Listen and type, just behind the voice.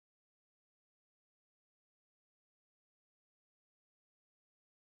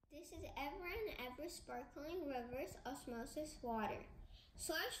This is Ever&Ever Sparkling Reverse Osmosis Water,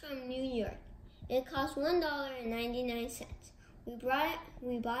 sourced from New York. It costs $1.99.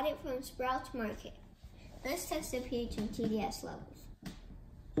 We bought it from Sprouts Market. Let's test the pH and TDS levels.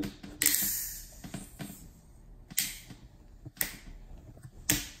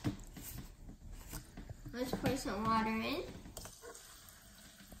 Let's pour some water in.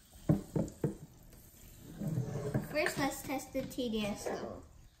 First, let's test the TDS level.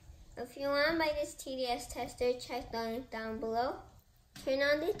 If you want to buy this TDS tester, check the link down below. Turn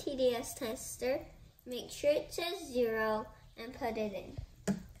on the TDS tester, make sure it says 0, and put it in.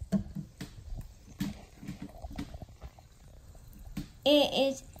 It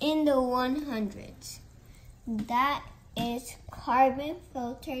is in the 100s. That is carbon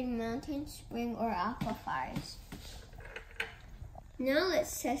filtered mountain spring or aquifers. Now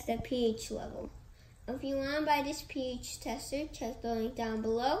let's test the pH level. If you want to buy this pH tester, check the link down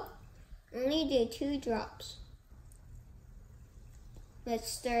below. Only do 2 drops.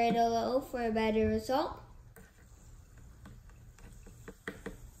 Let's stir it a little for a better result.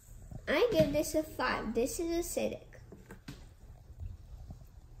 I give this a 5. This is acidic.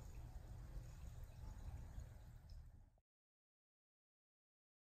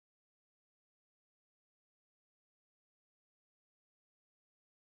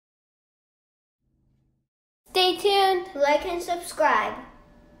 Stay tuned, Like and subscribe.